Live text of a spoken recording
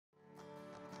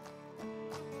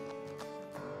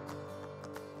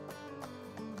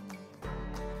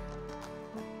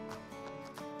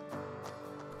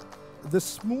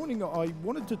This morning I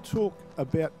wanted to talk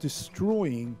about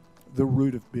destroying the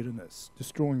root of bitterness.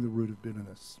 Destroying the root of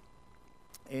bitterness.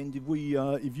 And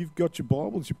if you've got your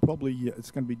Bibles, you probably it's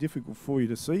going to be difficult for you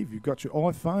to see. If you've got your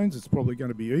iPhones, it's probably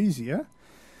going to be easier.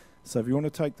 So if you want to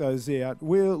take those out,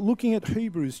 we're looking at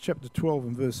Hebrews chapter 12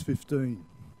 and verse 15.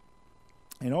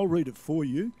 And I'll read it for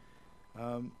you.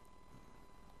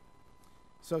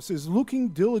 So it says, looking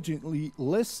diligently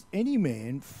lest any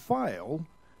man fail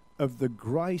of the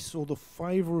grace or the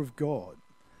favour of God,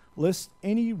 lest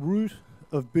any root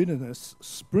of bitterness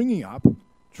springing up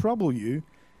trouble you,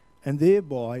 and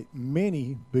thereby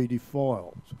many be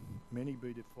defiled. Many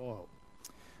be defiled.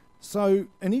 So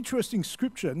an interesting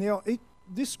scripture. Now,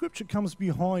 this scripture comes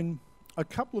behind a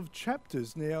couple of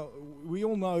chapters. Now, we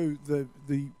all know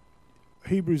the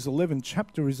Hebrews 11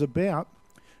 chapter is about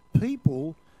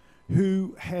people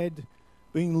who had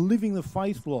been living the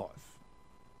faith life.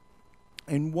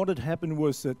 And what had happened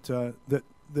was that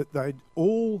they'd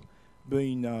all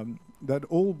been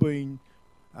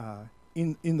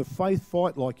in the faith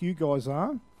fight like you guys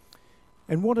are.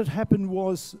 And what had happened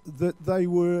was that they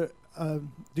were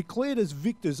declared as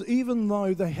victors, even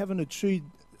though they haven't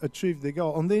achieved their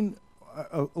goal. And then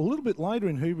a little bit later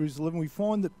in Hebrews 11, we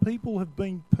find that people have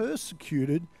been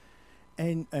persecuted,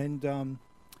 and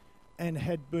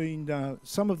had been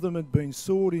some of them had been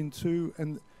sawed into,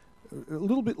 and a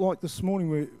little bit like this morning,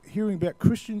 we're hearing about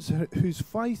Christians whose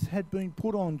faith had been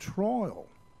put on trial.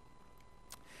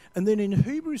 And then in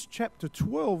Hebrews chapter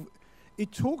 12,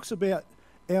 it talks about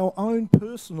our own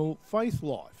personal faith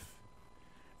life.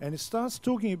 And it starts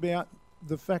talking about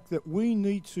the fact that we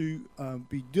need to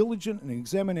be diligent and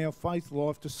examine our faith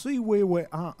life to see where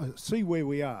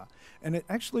we are. And it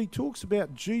actually talks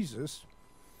about Jesus,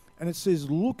 and it says,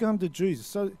 look unto Jesus.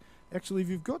 So actually, if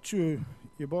you've got your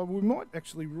Bible, we might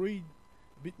actually read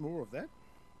a bit more of that.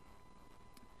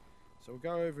 So we'll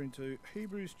go over into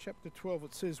Hebrews chapter 12.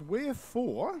 It says,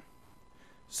 wherefore,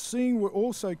 seeing we're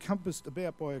also compassed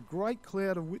about by a great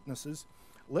cloud of witnesses,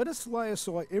 let us lay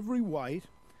aside every weight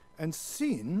and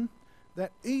sin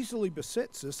that easily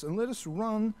besets us, and let us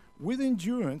run with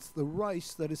endurance the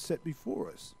race that is set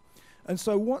before us. And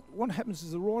so what happens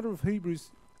is the writer of Hebrews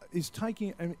is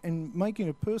taking and making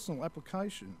a personal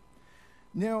application.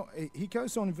 Now, he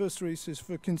goes on in verse 3, he says,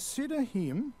 for consider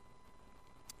him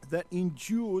that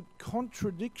endured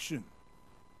contradiction.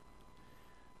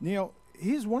 Now,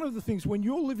 here's one of the things, when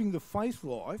you're living the faith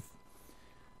life,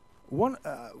 one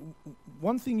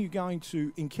thing you're going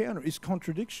to encounter is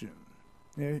contradiction.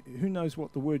 Now, who knows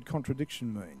what the word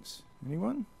contradiction means?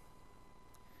 Anyone?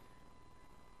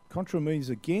 Contra means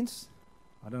against.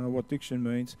 I don't know what diction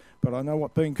means, but I know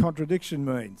what being contradiction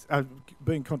means.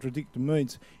 Being contradicted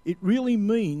means. It really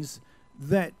means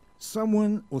that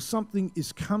someone or something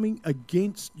is coming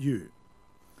against you.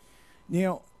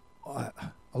 Now, a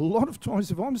lot of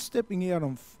times if I'm stepping out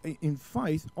in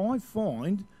faith, I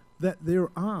find that there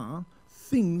are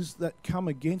things that come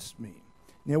against me.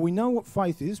 Now, we know what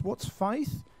faith is. What's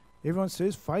faith? Everyone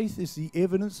says faith is the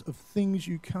evidence of things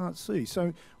you can't see.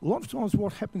 So a lot of times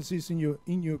what happens is in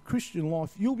your Christian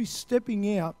life, you'll be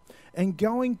stepping out and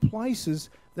going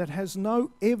places that has no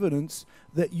evidence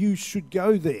that you should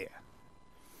go there.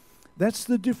 That's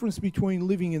the difference between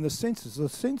living in the senses. The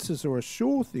senses are a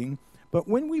sure thing, but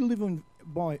when we're living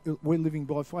by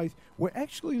faith, we're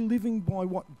actually living by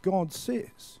what God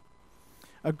says.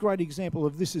 A great example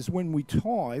of this is when we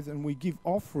tithe and we give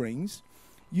offerings.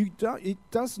 It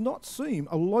does not seem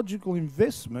a logical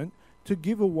investment to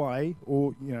give away,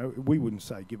 or, we wouldn't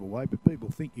say give away, but people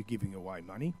think you're giving away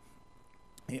money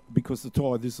because the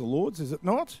tithe is the Lord's, is it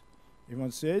not?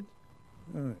 Everyone said,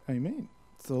 amen.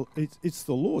 It's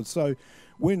the Lord. So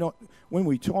when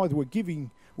we tithe,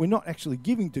 we're not actually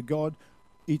giving to God,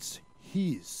 it's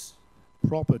His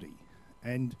property.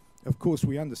 And of course,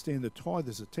 we understand the tithe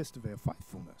is a test of our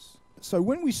faithfulness. So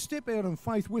when we step out in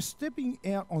faith, we're stepping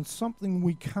out on something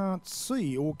we can't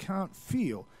see or can't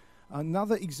feel.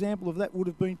 Another example of that would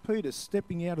have been Peter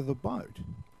stepping out of the boat.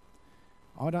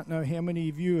 I don't know how many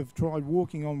of you have tried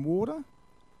walking on water,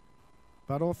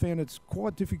 but I found it's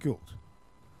quite difficult.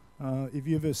 If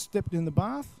you ever stepped in the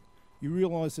bath, you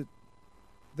realise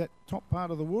that top part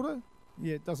of the water,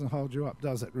 it doesn't hold you up,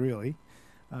 does it really?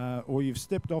 Or you've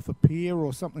stepped off a pier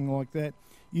or something like that.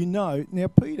 Now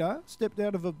Peter stepped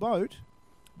out of a boat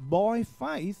by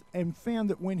faith and found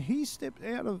that when he stepped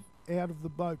out of the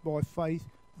boat by faith,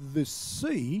 the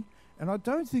sea, and I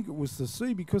don't think it was the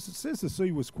sea because it says the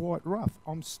sea was quite rough.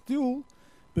 I'm still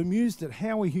bemused at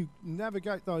how he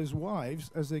navigate those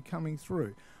waves as they're coming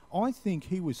through. I think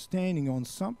he was standing on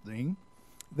something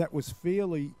that was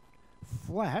fairly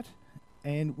flat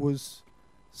and was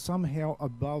somehow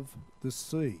above the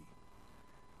sea.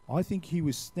 I think he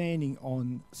was standing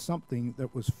on something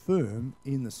that was firm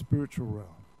in the spiritual realm.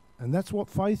 And that's what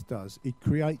faith does. It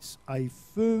creates a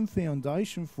firm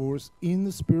foundation for us in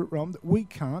the spirit realm that we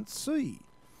can't see.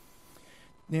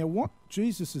 Now, what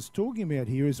Jesus is talking about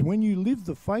here is when you live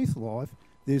the faith life,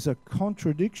 there's a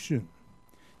contradiction.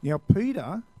 Now,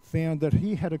 Peter found that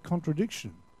he had a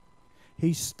contradiction.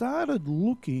 He started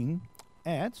looking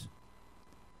at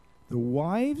the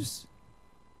waves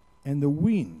and the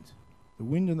wind. The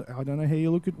wind, and I don't know how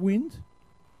you look at wind.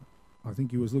 I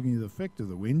think he was looking at the effect of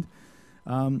the wind.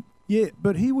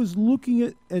 But he was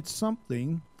looking at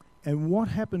something, and what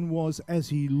happened was, as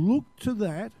he looked to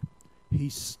that, he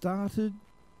started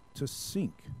to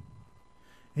sink.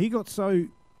 He got so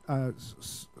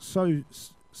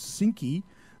sinky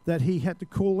that he had to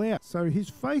call out. So his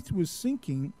faith was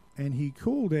sinking, and he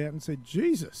called out and said,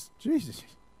 Jesus,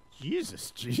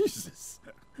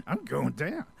 I'm going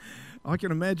down. I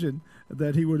can imagine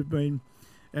that he would have been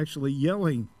actually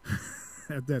yelling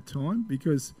at that time,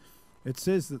 because it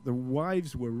says that the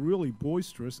waves were really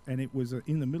boisterous and it was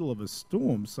in the middle of a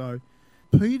storm. So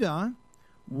Peter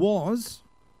was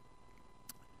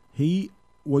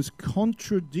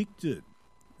contradicted,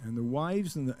 and the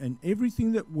waves and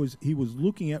everything that he was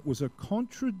looking at was a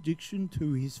contradiction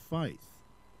to his faith.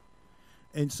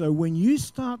 And so when you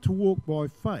start to walk by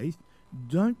faith,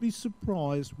 don't be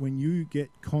surprised when you get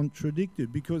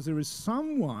contradicted, because there is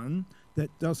someone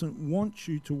that doesn't want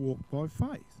you to walk by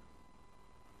faith.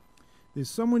 There's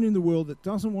someone in the world that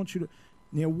doesn't want you to.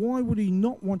 Now, why would he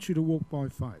not want you to walk by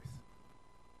faith?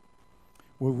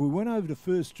 Well, if we went over to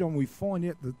 1 John, we find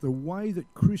out that the way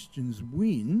that Christians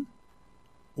win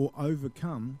or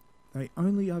overcome, they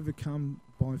only overcome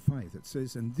by faith. It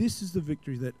says, and this is the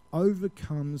victory that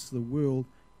overcomes the world,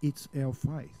 it's our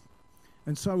faith.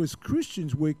 And so as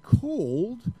Christians, we're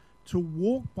called to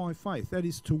walk by faith. That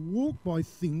is, to walk by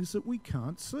things that we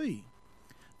can't see.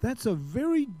 That's a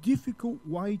very difficult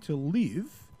way to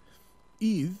live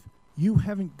if you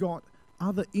haven't got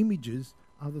other images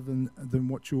other than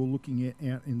what you're looking at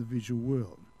out in the visual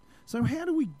world. So how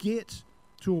do we get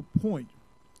to a point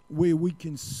where we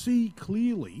can see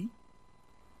clearly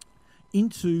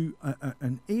into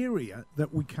an area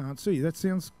that we can't see? That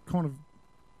sounds kind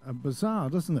of bizarre,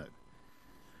 doesn't it?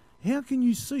 How can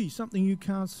you see something you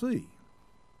can't see?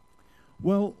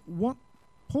 Well, what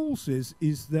Paul says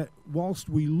is that whilst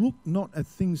we look not at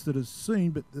things that are seen,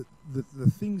 but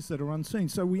the things that are unseen.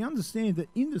 So we understand that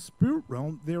in the spirit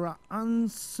realm, there are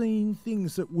unseen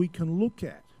things that we can look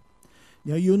at.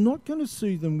 Now, you're not going to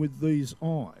see them with these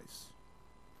eyes.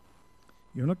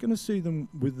 You're not going to see them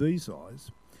with these eyes.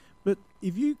 But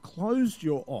if you closed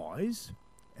your eyes,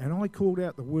 and I called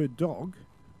out the word dog,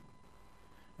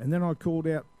 and then I called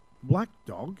out black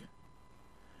dog,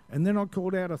 and then I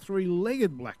called out a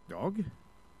three-legged black dog,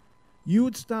 you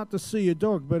would start to see a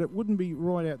dog, but it wouldn't be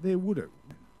right out there, would it?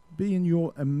 Be in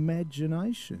your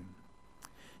imagination.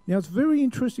 Now, it's very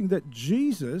interesting that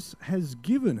Jesus has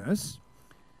given us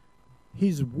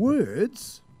his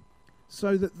words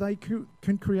so that they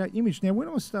can create image. Now, when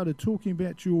I started talking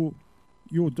about your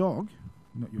dog,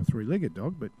 not your three-legged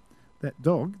dog, but that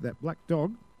dog, that black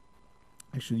dog,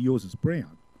 actually yours is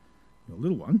brown, your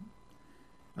little one,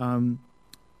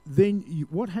 then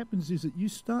what happens is that you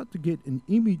start to get an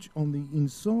image on the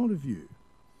inside of you.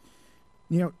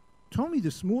 Now, Tommy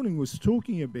this morning was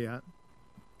talking about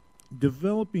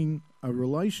developing a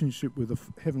relationship with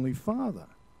a Heavenly Father.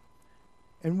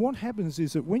 And what happens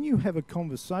is that when you have a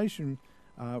conversation,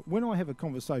 when I have a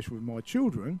conversation with my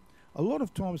children, a lot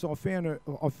of times I find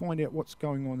out what's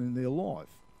going on in their life.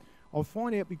 I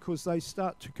find out because they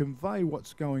start to convey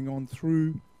what's going on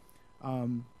through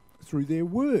their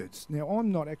words. Now,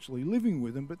 I'm not actually living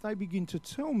with them, but they begin to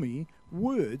tell me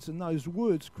words, and those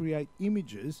words create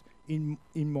images in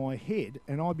my head,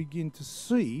 and I begin to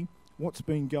see what's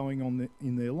been going on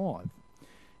in their life.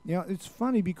 Now, it's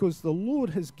funny because the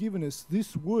Lord has given us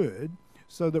this word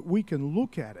so that we can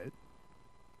look at it,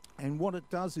 and what it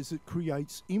does is it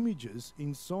creates images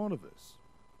inside of us.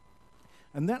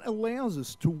 And that allows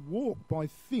us to walk by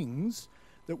things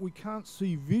that we can't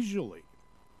see visually.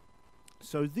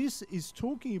 So this is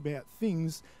talking about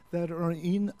things that are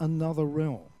in another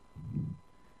realm.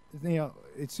 Now,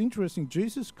 it's interesting,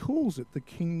 Jesus calls it the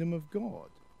kingdom of God.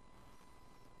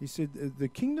 He said the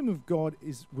kingdom of God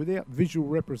is without visual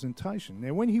representation.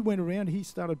 Now, when he went around, he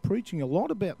started preaching a lot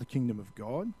about the kingdom of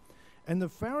God, and the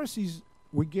Pharisees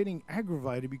were getting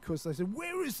aggravated because they said,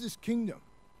 where is this kingdom?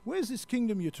 Where's this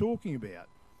kingdom you're talking about?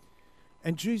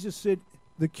 And Jesus said,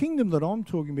 the kingdom that I'm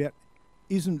talking about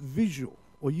isn't visual,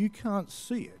 or you can't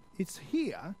see it. It's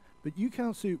here, but you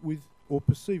can't see it with or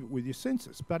perceive it with your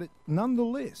senses. But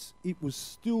nonetheless, it was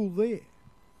still there.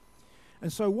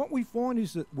 And so what we find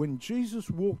is that when Jesus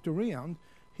walked around,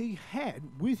 he had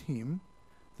with him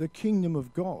the kingdom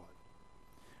of God.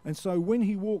 And so when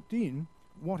he walked in,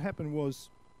 what happened was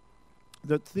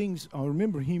that I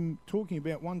remember him talking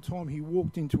about one time he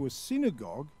walked into a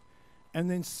synagogue,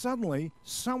 and then suddenly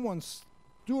someone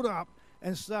stood up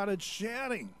and started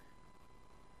shouting.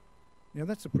 Now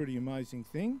that's a pretty amazing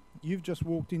thing. You've just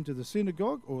walked into the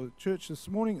synagogue or church this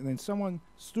morning, and then someone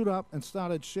stood up and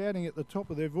started shouting at the top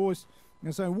of their voice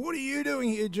and saying, "What are you doing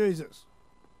here, Jesus?"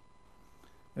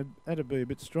 That'd be a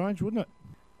bit strange, wouldn't it?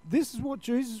 This is what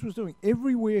Jesus was doing.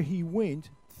 Everywhere he went,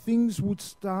 things would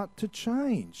start to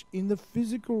change in the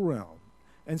physical realm.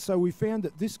 And so we found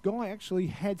that this guy actually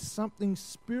had something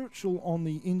spiritual on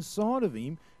the inside of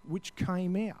him which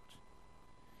came out.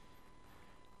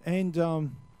 And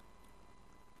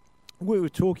we were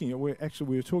talking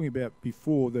about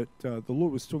before that the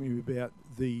Lord was talking about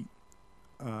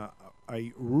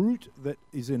a root that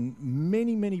is in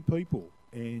many, many people,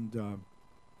 and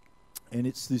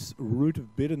it's this root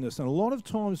of bitterness. And a lot of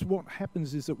times what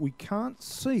happens is that we can't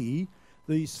see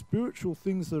these spiritual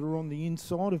things that are on the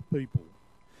inside of people.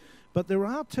 But there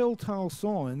are telltale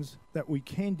signs that we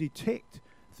can detect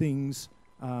things,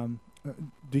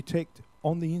 detect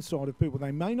on the inside of people.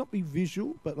 They may not be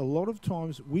visual, but a lot of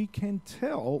times we can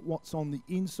tell what's on the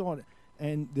inside.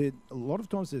 And a lot of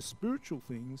times they're spiritual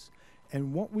things,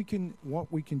 and what we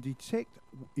can detect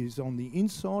is on the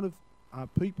inside of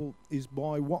people is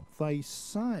by what they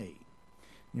say.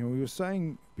 You know, we were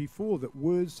saying before that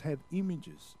words have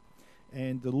images,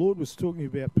 and the Lord was talking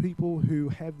about people who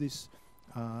have this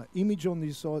image on the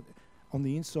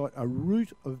inside, a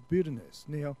root of bitterness.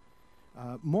 Now,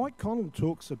 Mike Connell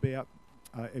talks about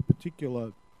a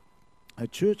particular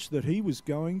church that he was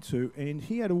going to, and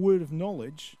he had a word of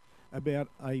knowledge about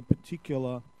a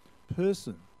particular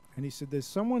person. And he said, there's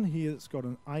someone here that's got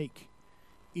an ache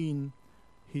in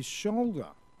his shoulder.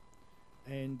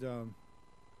 And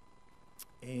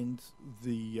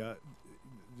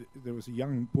there was a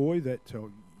young boy,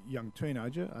 young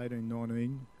teenager, 18,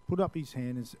 19, put up his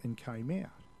hand and came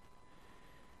out.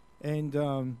 And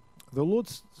the Lord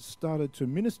started to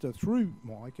minister through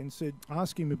Mike and said,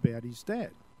 ask him about his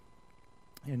dad.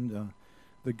 And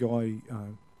the guy,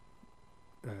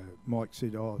 Mike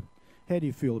said, "Oh, how do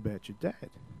you feel about your dad?"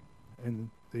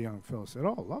 And the young fellow said,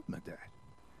 "Oh, I love my dad."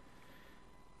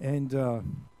 And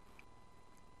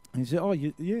he said, "Oh,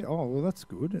 yeah, oh, well, that's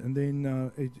good." And then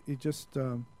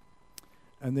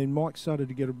and then Mike started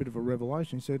to get a bit of a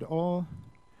revelation. He said, "Oh,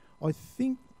 I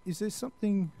think, is there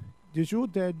something, does your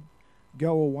dad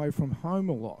go away from home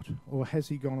a lot, or has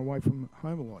he gone away from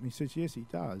home a lot?" And he says, "Yes, he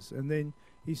does." And then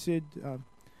he said,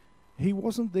 "He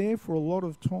wasn't there for a lot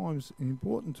of times,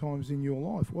 important times in your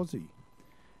life, was he?"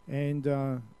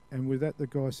 And with that, the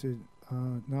guy said,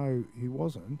 "No, he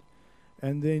wasn't."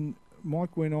 And then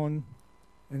Mike went on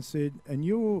and said, "And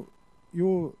you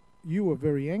were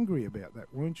very angry about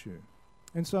that, weren't you?"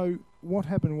 And so what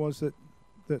happened was that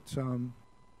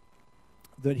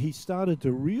he started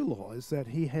to realise that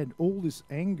he had all this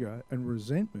anger and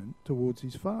resentment towards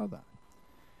his father.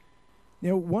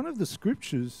 Now, one of the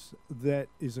scriptures that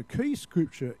is a key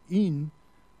scripture in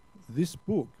this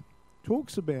book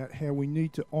talks about how we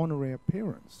need to honour our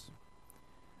parents,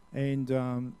 and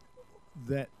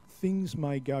that things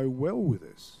may go well with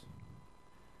us.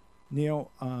 Now,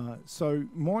 so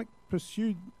Mike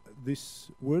pursued this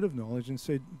word of knowledge and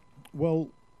said, "Well,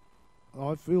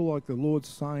 I feel like the Lord's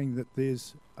saying that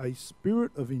there's a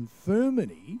spirit of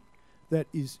infirmity that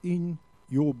is in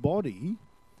your body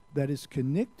that is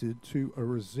connected to a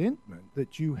resentment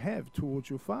that you have towards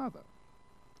your father."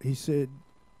 He said,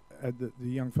 the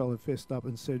young fellow fessed up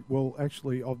and said, "Well,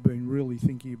 actually, I've been really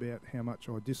thinking about how much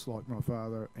I dislike my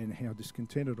father and how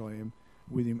discontented I am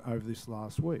with him over this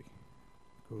last week."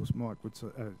 Of course, Mike would say,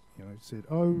 said,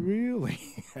 "Oh, really?"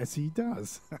 As he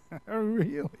does. "Oh,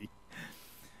 really?"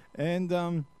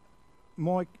 And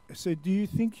Mike said, "Do you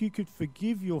think you could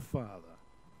forgive your father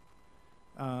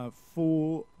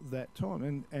for that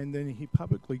time?" And then he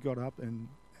publicly got up and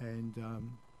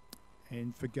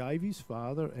forgave his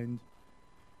father and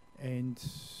in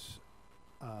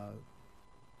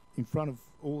front of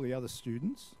all the other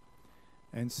students,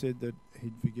 and said that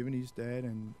he'd forgiven his dad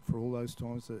and for all those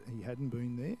times that he hadn't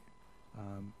been there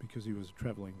because he was a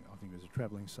travelling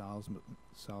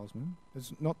salesman.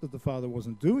 It's not that the father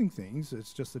wasn't doing things,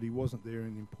 it's just that he wasn't there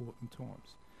in important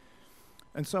times.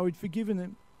 And so he'd forgiven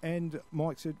him, and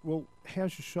Mike said, "Well,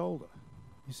 how's your shoulder?"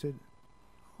 He said,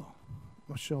 "Oh,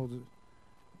 my shoulder,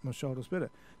 my shoulder's better.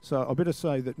 So I better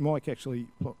say that Mike actually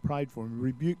prayed for him,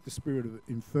 rebuked the spirit of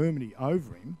infirmity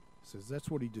over him. Says that's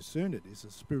what he discerned it is,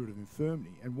 a spirit of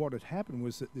infirmity. And what had happened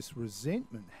was that this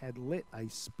resentment had let a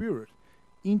spirit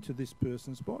into this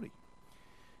person's body.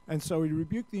 And so he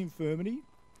rebuked the infirmity,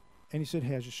 and he said,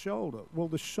 "How's your shoulder?" Well,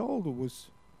 the shoulder was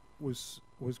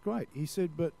great. He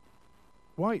said, "But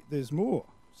wait, there's more."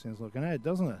 Sounds like an ad,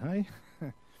 doesn't it,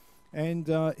 hey? And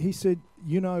he said,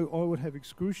 "You know, I would have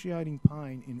excruciating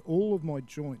pain in all of my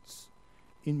joints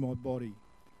in my body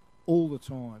all the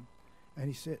time." And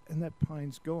he said, "And that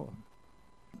pain's gone."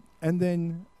 And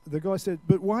then the guy said,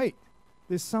 "But wait,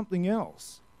 there's something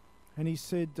else." And he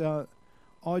said,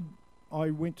 I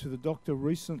went to the doctor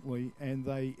recently and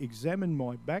they examined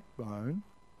my backbone,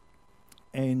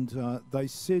 and they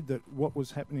said that what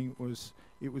was happening was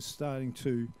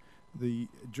the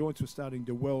joints were starting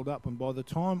to weld up, and by the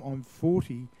time I'm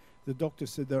 40, the doctor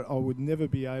said that I would never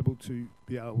be able to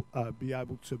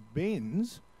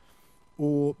bend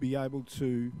or be able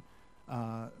to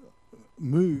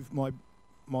move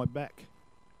my back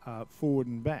forward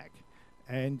and back.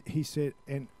 And he said,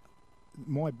 and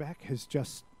my back has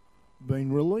just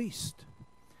been released.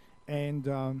 And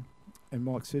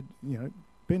Mike said, you know,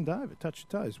 bend over, touch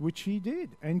your toes, which he did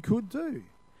and could do.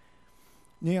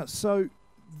 Now, so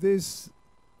it's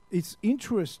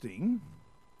interesting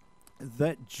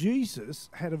that Jesus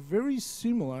had a very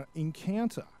similar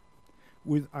encounter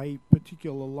with a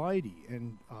particular lady,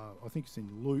 and I think it's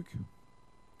in Luke.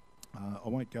 I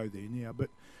won't go there now, but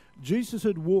Jesus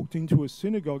had walked into a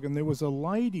synagogue and there was a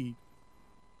lady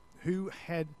who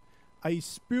had a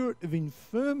spirit of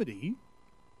infirmity.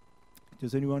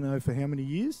 Does anyone know for how many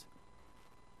years?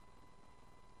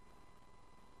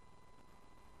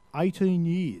 18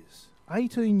 years.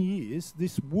 18 years,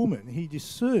 this woman, he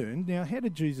discerned. Now, how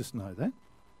did Jesus know that?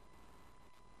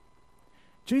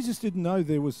 Jesus didn't know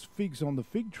there was figs on the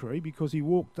fig tree because he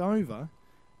walked over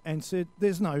and said,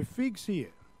 "There's no figs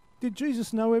here." Did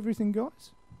Jesus know everything,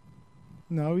 guys?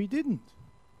 No, he didn't.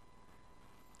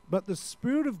 But the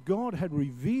Spirit of God had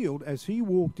revealed as he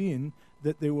walked in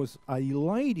that there was a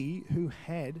lady who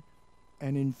had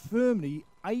an infirmity,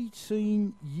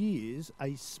 18 years,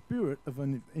 a spirit of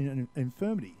an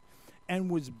infirmity, and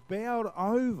was bowed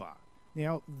over.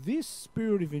 Now, this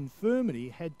spirit of infirmity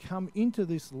had come into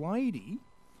this lady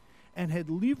and had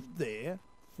lived there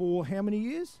for how many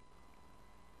years?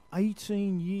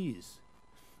 18 years.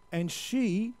 And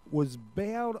she was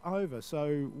bowed over.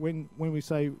 So when we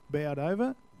say bowed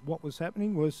over, what was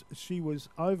happening was she was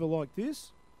over like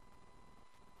this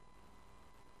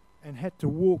and had to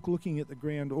walk looking at the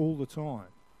ground all the time.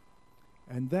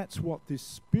 And that's what this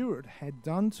spirit had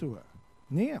done to her.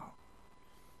 Now,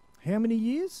 how many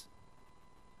years?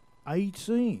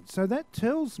 18. So that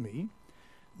tells me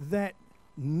that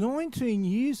 19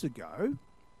 years ago,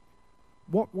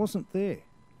 what wasn't there?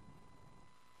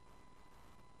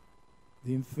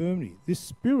 The infirmity. This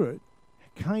spirit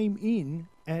came in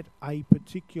at a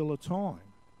particular time.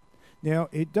 Now,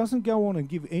 it doesn't go on and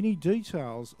give any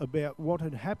details about what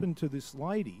had happened to this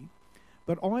lady,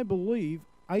 but I believe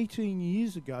 18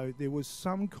 years ago there was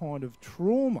some kind of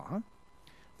trauma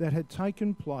that had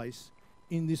taken place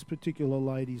in this particular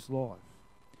lady's life.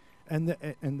 And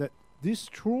that this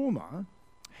trauma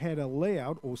had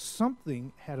allowed, or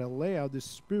something had allowed this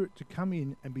spirit to come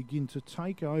in and begin to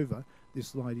take over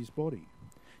this lady's body.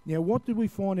 Now, what did we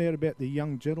find out about the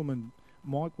young gentleman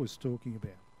Mike was talking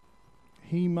about?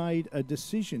 He made a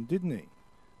decision, didn't he?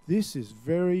 This is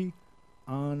very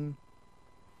unfair.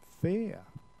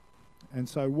 And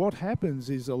so what happens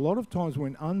is a lot of times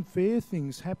when unfair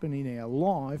things happen in our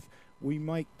life, we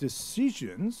make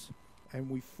decisions and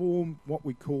we form what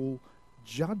we call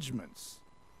judgments,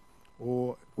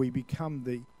 or we become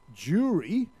the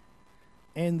jury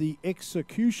and the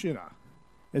executioner.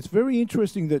 It's very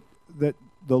interesting that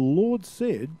the Lord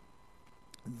said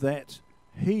that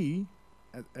he,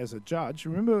 as a judge,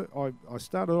 remember I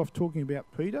started off talking about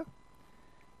Peter,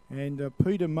 and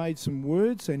Peter made some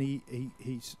words, and he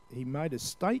made a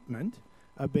statement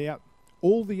about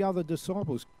all the other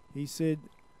disciples. He said,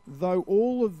 "Though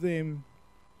all of them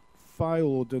fail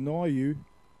or deny you,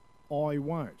 I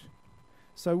won't."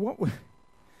 So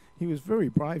he was very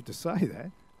brave to say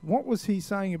that. What was he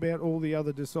saying about all the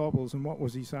other disciples, and what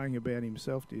was he saying about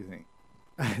himself, do you think?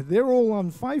 They're all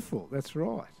unfaithful, that's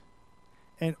right.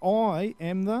 And I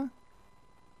am the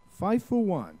faithful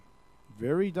one.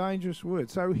 Very dangerous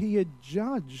word. So he had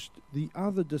judged the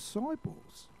other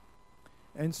disciples.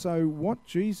 And so what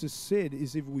Jesus said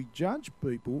is if we judge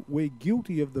people, we're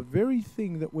guilty of the very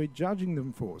thing that we're judging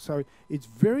them for. So it's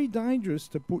very dangerous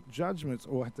to put judgments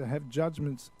or to have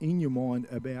judgments in your mind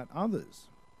about others.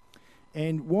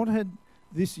 And what had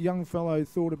this young fellow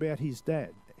thought about his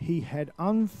dad? He had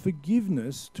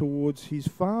unforgiveness towards his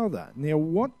father. Now,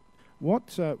 what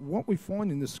we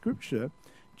find in the scripture,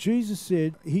 Jesus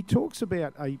said, he talks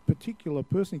about a particular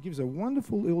person. He gives a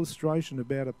wonderful illustration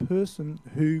about a person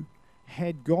who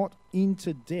had got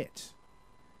into debt.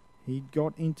 He'd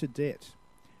got into debt.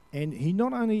 And he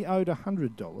not only owed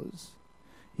 $100,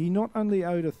 he not only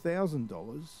owed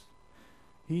 $1,000,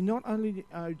 he not only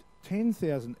owed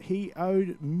 10,000, he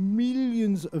owed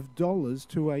millions of dollars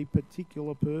to a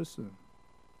particular person.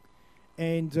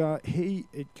 And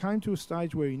it came to a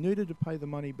stage where he needed to pay the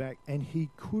money back and he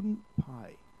couldn't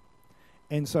pay.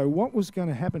 And so what was going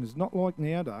to happen is not like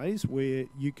nowadays where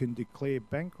you can declare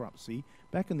bankruptcy.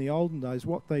 Back in the olden days,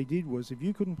 what they did was if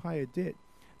you couldn't pay a debt,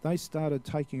 they started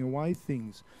taking away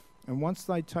things. And once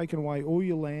they'd taken away all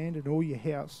your land and all your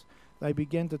house, they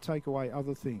began to take away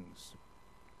other things.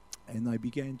 And they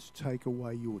began to take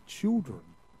away your children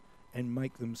and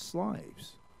make them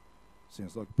slaves.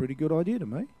 Sounds like a pretty good idea to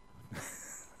me.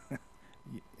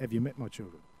 Have you met my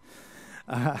children?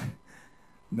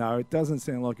 No, it doesn't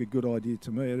sound like a good idea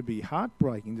to me. It'd be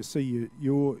heartbreaking to see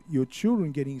your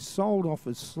children getting sold off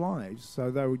as slaves,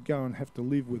 so they would go and have to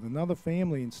live with another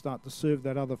family and start to serve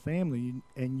that other family,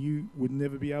 and you would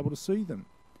never be able to see them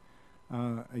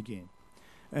again.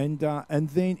 And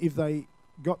then if they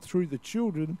got through the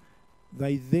children,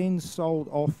 they then sold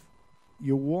off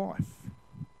your wife.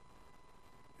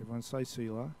 Everyone say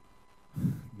Selah.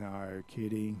 No,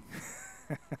 kidding.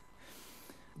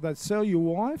 They'd sell your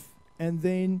wife. And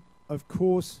then, of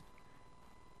course,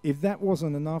 if that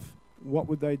wasn't enough, what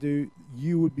would they do?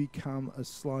 You would become a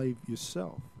slave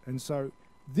yourself. And so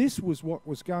this was what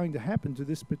was going to happen to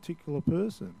this particular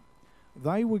person.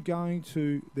 They were going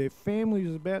to, their family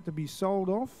was about to be sold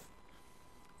off.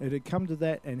 It had come to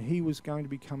that, and he was going to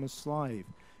become a slave.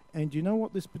 And do you know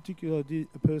what this particular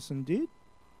person did?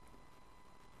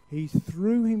 He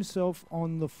threw himself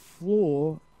on the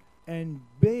floor and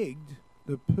begged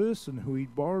the person who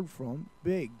he'd borrowed from,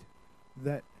 begged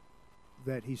that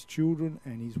his children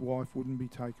and his wife wouldn't be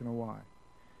taken away.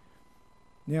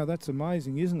 Now that's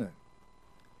amazing, isn't it?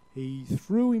 He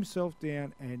threw himself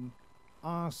down and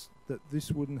asked that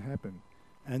this wouldn't happen.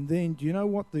 And then, do you know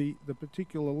what the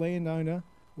particular landowner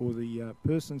or the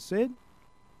person said?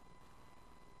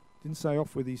 Didn't say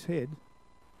off with his head.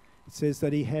 It says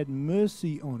that he had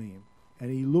mercy on him. And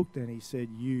he looked and he said,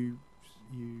 you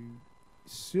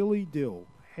silly dill,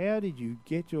 how did you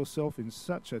get yourself in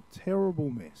such a terrible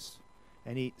mess?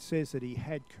 And it says that he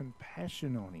had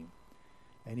compassion on him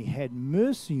and he had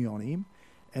mercy on him,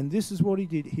 and this is what he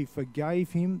did. He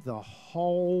forgave him the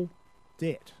whole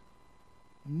debt.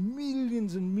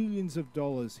 Millions and millions of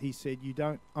dollars. He said, you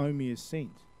don't owe me a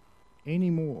cent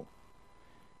anymore.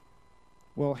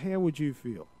 Well, how would you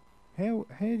feel? How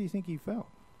do you think he felt?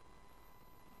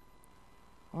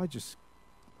 I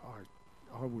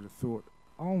would have thought,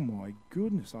 oh my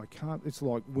goodness, I can't. It's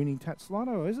like winning Tats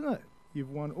Lotto, isn't it?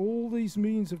 You've won all these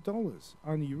millions of dollars,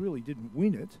 only you really didn't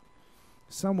win it.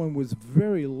 Someone was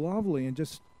very lovely and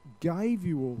just gave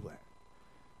you all that.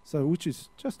 So, which is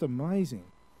just amazing.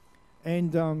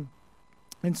 And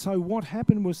so what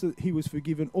happened was that he was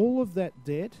forgiven all of that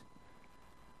debt,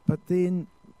 but then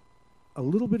a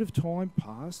little bit of time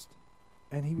passed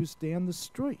and he was down the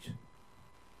street.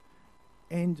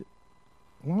 And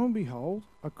lo and behold,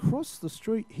 across the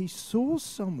street, he saw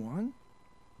someone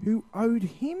who owed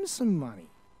him some money.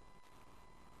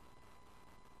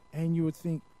 And you would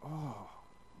think, oh,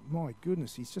 my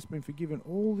goodness, he's just been forgiven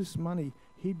all this money.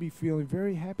 He'd be feeling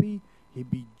very happy.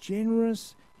 He'd be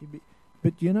generous.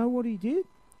 But you know what he did?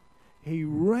 He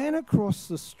ran across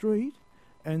the street,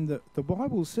 and the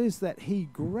Bible says that he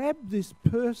grabbed this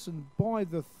person by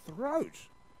the throat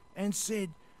and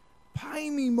said, pay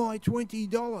me my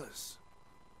 $20.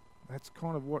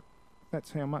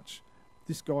 That's how much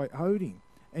this guy owed him.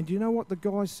 And do you know what the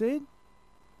guy said?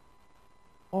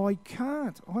 I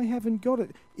can't. I haven't got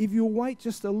it. If you'll wait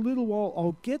just a little while,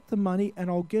 I'll get the money and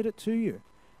I'll get it to you.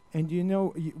 And you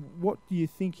know, what do you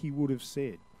think he would have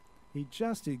said? He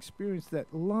just experienced that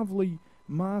lovely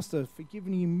master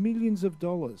forgiving him millions of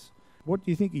dollars. What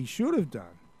do you think he should have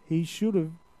done? He should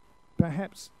have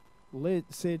perhaps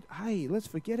said, hey, let's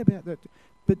forget about that.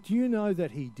 But do you know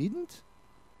that he didn't?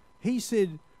 He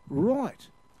said, right,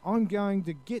 I'm going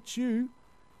to get you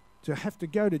to have to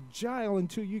go to jail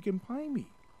until you can pay me.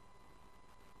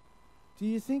 Do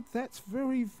you think that's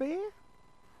very fair?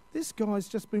 This guy's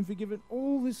just been forgiven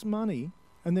all this money,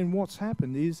 and then what's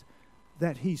happened is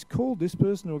that he's called this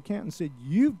person to account and said,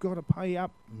 you've got to pay up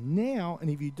now,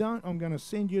 and if you don't, I'm going to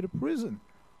send you to prison.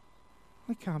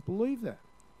 I can't believe that.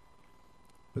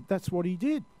 But that's what he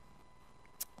did.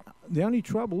 The only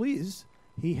trouble is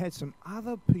he had some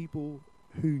other people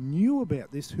who knew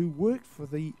about this, who worked for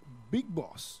the big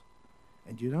boss.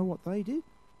 And you know what they did?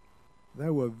 They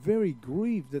were very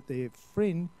grieved that their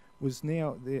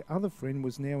other friend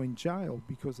was now in jail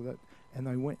because of that. And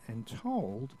they went and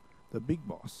told the big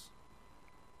boss.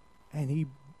 And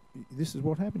this is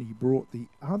what happened. He brought the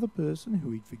other person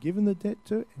who he'd forgiven the debt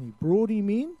to, and he brought him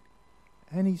in,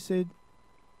 and he said,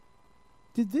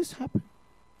 "Did this happen?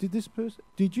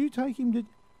 Did you take him to..."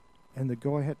 And the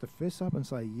guy had to fess up and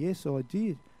say, "Yes, I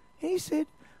did." And he said,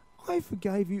 "I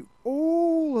forgave you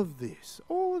all of this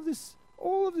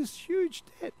huge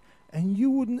debt, and you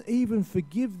wouldn't even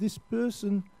forgive this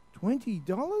person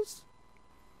 $20?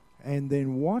 And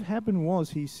then what happened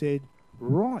was he said,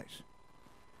 "Right,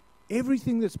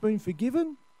 everything that's been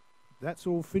forgiven, that's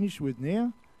all finished with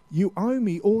now. You owe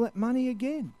me all that money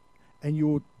again. And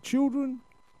your children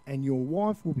and your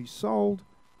wife will be sold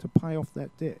to pay off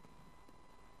that debt."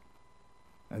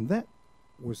 And that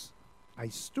was a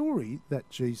story that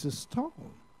Jesus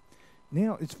told.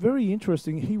 Now, it's very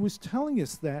interesting. He was telling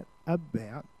us that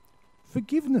about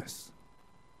forgiveness.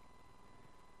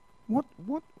 Why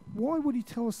would he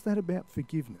tell us that about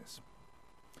forgiveness?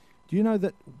 Do you know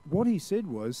that what he said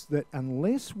was that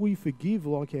unless we forgive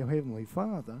like our Heavenly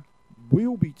Father,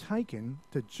 we'll be taken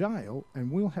to jail and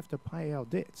we'll have to pay our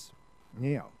debts.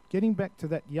 Now, getting back to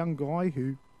that young guy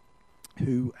who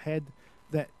had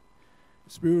that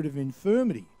spirit of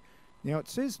infirmity. Now, it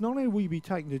says not only will you be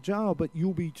taken to jail, but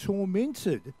you'll be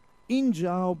tormented in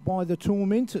jail by the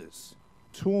tormentors.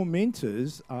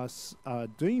 Tormentors are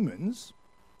demons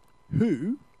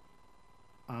who...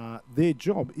 their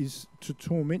job is to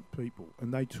torment people,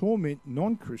 and they torment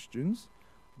non-Christians.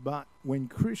 But when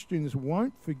Christians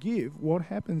won't forgive, what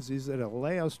happens is it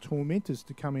allows tormentors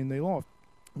to come in their life.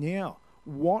 Now,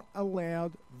 what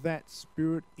allowed that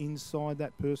spirit inside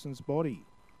that person's body?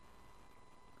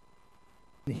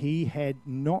 He had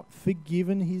not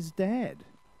forgiven his dad.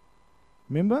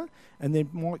 Remember? And then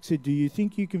Mike said, "Do you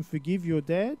think you can forgive your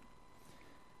dad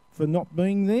for not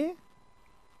being there?"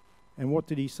 And what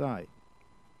did he say?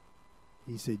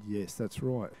 He said, "Yes, that's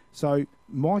right." So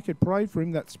Mike had prayed for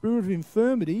him. That spirit of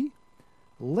infirmity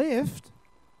left,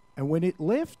 and when it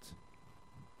left,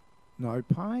 no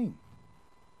pain.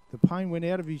 The pain went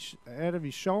out of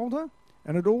his shoulder,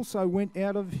 and it also went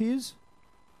out of his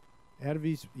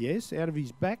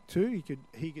back too.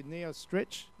 He could now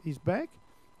stretch his back,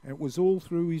 and it was all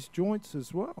through his joints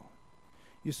as well.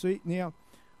 You see, now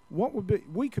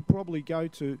we could probably go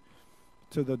to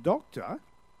the doctor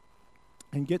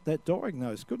and get that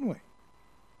diagnosed, couldn't we?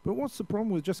 But what's the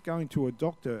problem with just going to a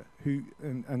doctor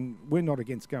and we're not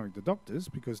against going to doctors,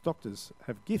 because doctors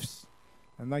have gifts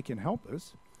and they can help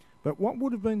us. But what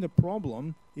would have been the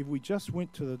problem if we just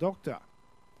went to the doctor?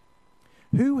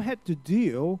 Who had to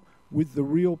deal with the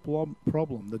real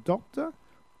problem, the doctor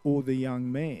or the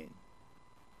young man?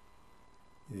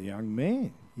 The young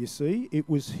man. You see, it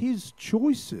was his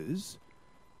choices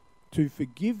to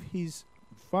forgive his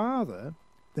father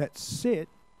that set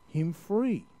him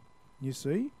free, you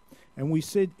see. And we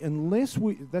said,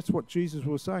 that's what Jesus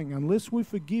was saying, unless we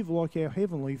forgive like our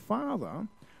Heavenly Father,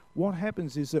 what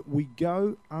happens is that we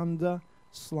go under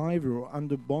slavery or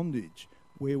under bondage,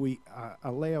 where we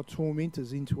allow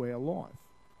tormentors into our life.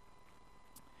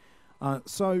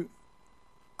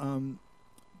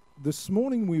 This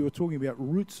morning we were talking about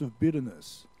roots of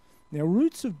bitterness. Now,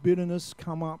 roots of bitterness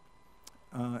come up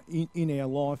in our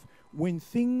life when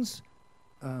things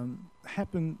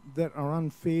happen that are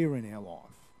unfair in our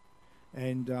life.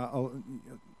 And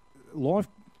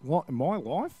my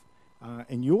life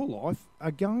and your life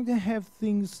are going to have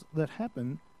things that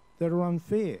happen that are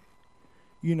unfair.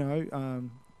 You know,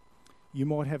 you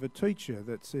might have a teacher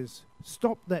that says,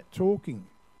 "Stop that talking."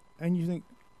 And you think,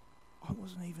 "I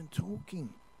wasn't even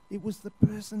talking. It was the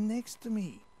person next to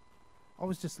me. I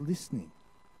was just listening."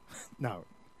 No.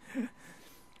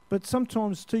 But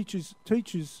sometimes teachers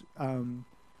can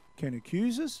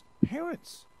accuse us.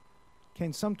 Parents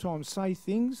can sometimes say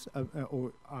things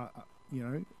or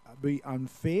be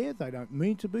unfair. They don't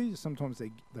mean to be. Sometimes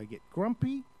they get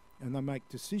grumpy and they make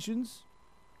decisions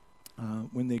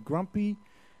when they're grumpy.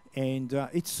 And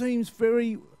it seems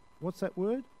very, what's that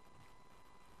word?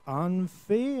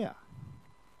 Unfair.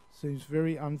 Seems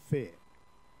very unfair.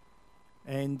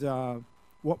 And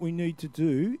what we need to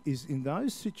do is, in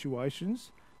those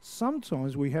situations,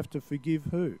 sometimes we have to forgive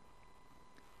who?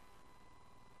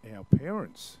 Our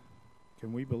parents.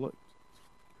 Can we believe?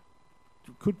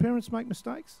 Could parents make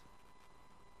mistakes?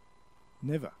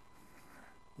 Never.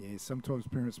 Yeah, sometimes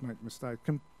parents make mistakes.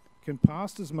 Can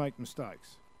pastors make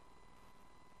mistakes?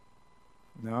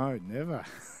 No, never.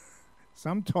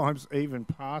 Sometimes even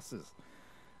passes.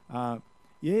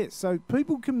 So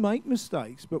people can make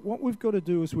mistakes, but what we've got to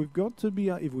do is we've got to be,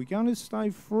 if we're going to stay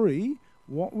free,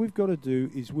 what we've got to do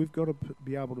is we've got to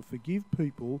be able to forgive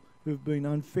people who have been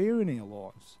unfair in our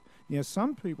lives. Now,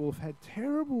 some people have had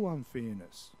terrible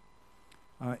unfairness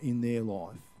in their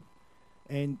life,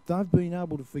 and they've been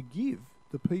able to forgive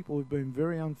the people who've been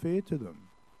very unfair to them,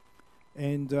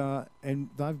 and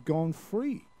they've gone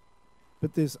free.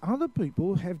 But there's other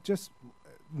people who have just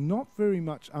not very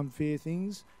much unfair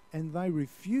things, and they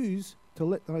refuse to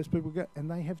let those people go,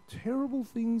 and they have terrible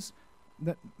things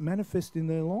that manifest in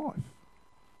their life.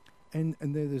 And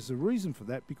there's a reason for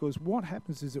that, because what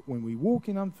happens is that when we walk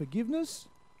in unforgiveness,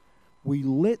 we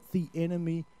let the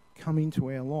enemy come into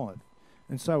our life.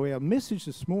 And so our message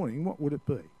this morning, what would it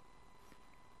be?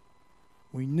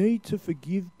 We need to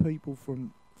forgive people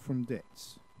from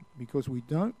debts, because we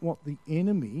don't want the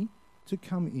enemy to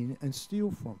come in and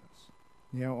steal from us.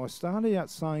 Now, I started out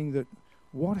saying that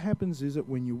what happens is that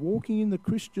when you're walking in the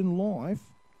Christian life,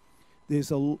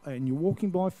 and you're walking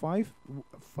by faith,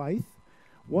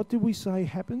 what did we say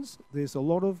happens? There's a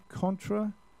lot of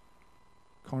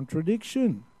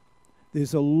contradiction.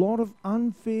 There's a lot of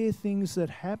unfair things that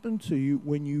happen to you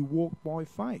when you walk by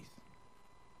faith.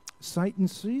 Satan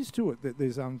sees to it that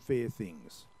there's unfair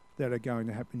things that are going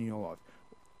to happen in your life.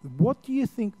 What do you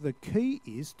think the key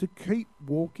is to keep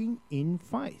walking in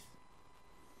faith?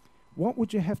 What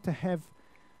would you have to have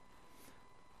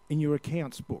in your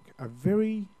accounts book? A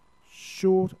very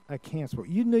short accounts book.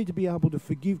 You'd need to be able to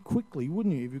forgive quickly,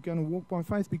 wouldn't you, if you're going to walk by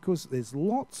faith, because there's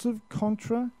lots of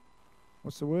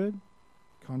what's the word?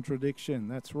 Contradiction.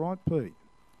 That's right, Pete.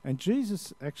 And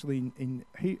Jesus actually, in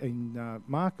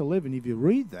Mark 11, if you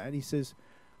read that, he says,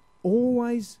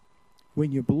 always,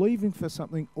 when you're believing for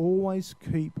something, always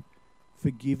keep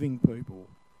forgiving people,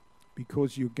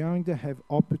 because you're going to have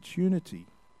opportunity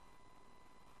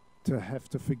to have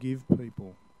to forgive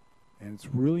people. And it's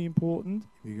really important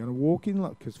if you're going to walk in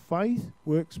love, because faith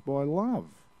works by love.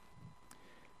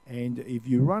 And if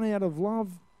you run out of love,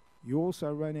 you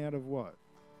also run out of what?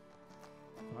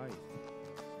 Faith.